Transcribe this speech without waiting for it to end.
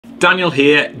Daniel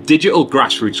here, Digital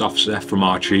Grassroots Officer from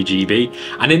Archery GB,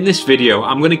 and in this video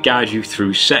I'm going to guide you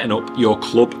through setting up your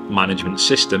Club Management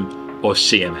System, or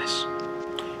CMS.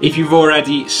 If you've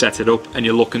already set it up and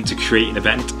you're looking to create an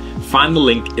event, find the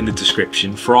link in the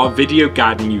description for our video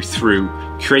guiding you through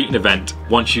creating an event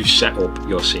once you've set up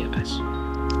your CMS.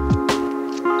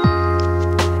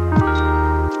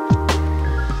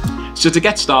 So to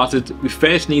get started, we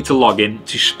first need to log in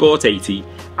to Sport80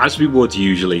 as we would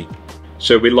usually.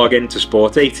 So we log into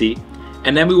Sport80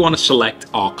 and then we want to select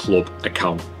our club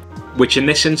account, which in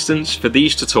this instance for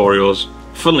these tutorials,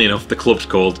 funnily enough, the club's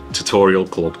called Tutorial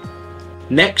Club.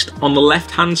 Next, on the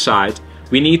left hand side,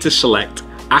 we need to select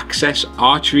Access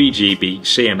Archery GB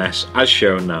CMS as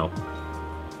shown now.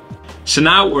 So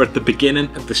now we're at the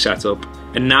beginning of the setup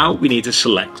and now we need to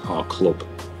select our club.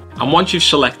 And once you've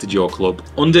selected your club,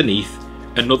 underneath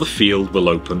another field will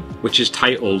open which is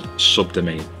titled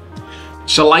Subdomain.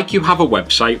 So like you have a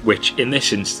website, which in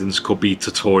this instance could be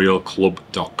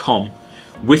tutorialclub.com,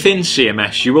 within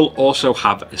CMS you will also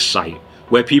have a site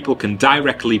where people can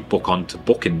directly book onto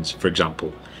bookings, for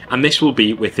example, and this will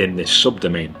be within this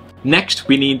subdomain. Next,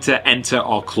 we need to enter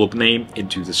our club name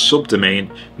into the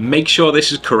subdomain. Make sure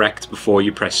this is correct before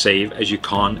you press save, as you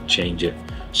can't change it.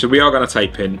 So we are going to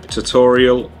type in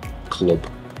Tutorial Club.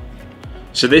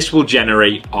 So this will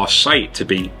generate our site to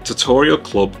be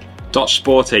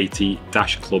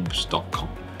tutorialclub.sport80-clubs.com,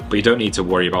 but you don't need to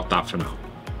worry about that for now.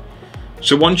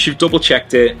 So once you've double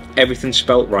checked it, everything's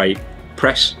spelt right,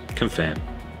 press confirm.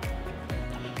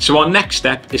 So our next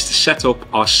step is to set up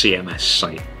our CMS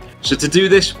site. So to do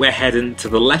this, we're heading to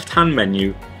the left hand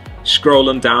menu,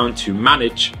 scrolling down to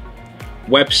Manage,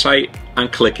 Website,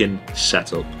 and clicking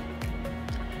Setup.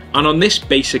 And on this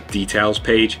basic details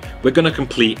page, we're going to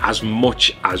complete as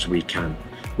much as we can,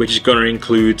 which is going to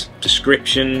include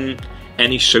description,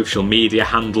 any social media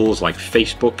handles like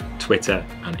Facebook, Twitter,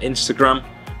 and Instagram.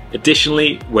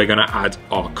 Additionally, we're going to add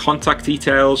our contact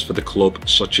details for the club,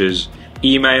 such as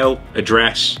email,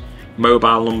 address,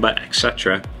 mobile number,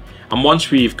 etc. And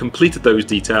once we've completed those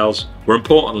details, we're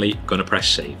importantly going to press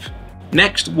save.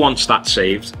 Next, once that's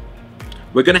saved,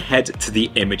 we're going to head to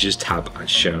the Images tab as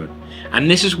shown. And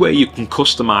this is where you can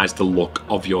customize the look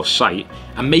of your site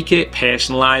and make it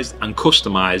personalized and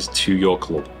customized to your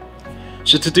club.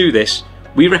 So to do this,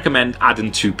 we recommend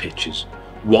adding two pictures.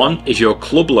 One is your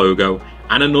club logo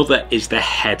and another is the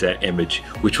header image,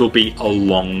 which will be a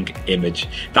long image.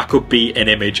 That could be an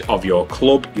image of your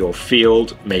club, your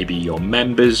field, maybe your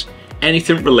members,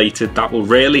 anything related that will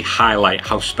really highlight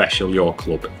how special your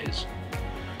club is.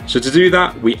 So to do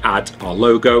that, we add our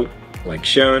logo like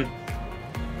shown.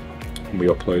 We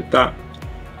upload that.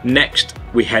 Next,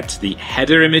 we head to the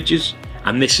header images,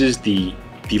 and this is the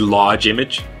large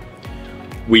image.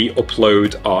 We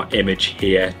upload our image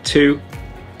here too.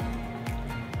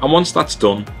 And once that's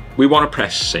done, we want to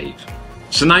press save.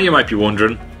 So now you might be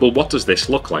wondering, well, what does this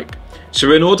look like?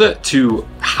 So in order to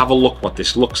have a look what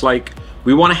this looks like,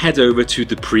 we want to head over to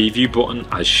the preview button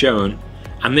as shown,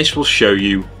 and this will show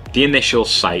you the initial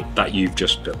site that you've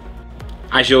just built.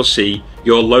 As you'll see,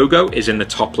 your logo is in the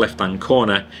top left hand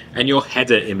corner and your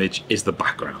header image is the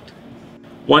background.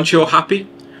 Once you're happy,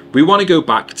 we want to go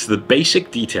back to the basic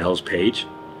details page.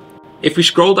 If we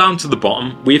scroll down to the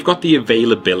bottom, we've got the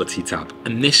availability tab,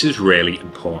 and this is really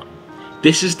important.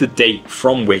 This is the date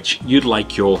from which you'd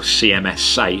like your CMS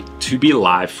site to be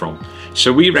live from.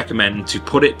 So we recommend to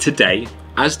put it today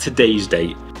as today's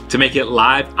date to make it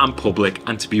live and public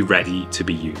and to be ready to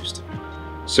be used.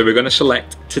 So we're going to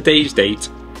select today's date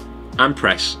and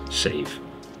press save.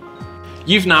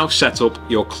 You've now set up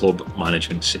your club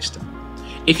management system.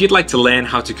 If you'd like to learn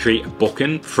how to create a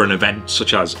booking for an event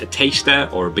such as a taster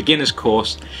or a beginner's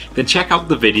course, then check out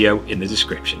the video in the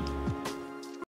description.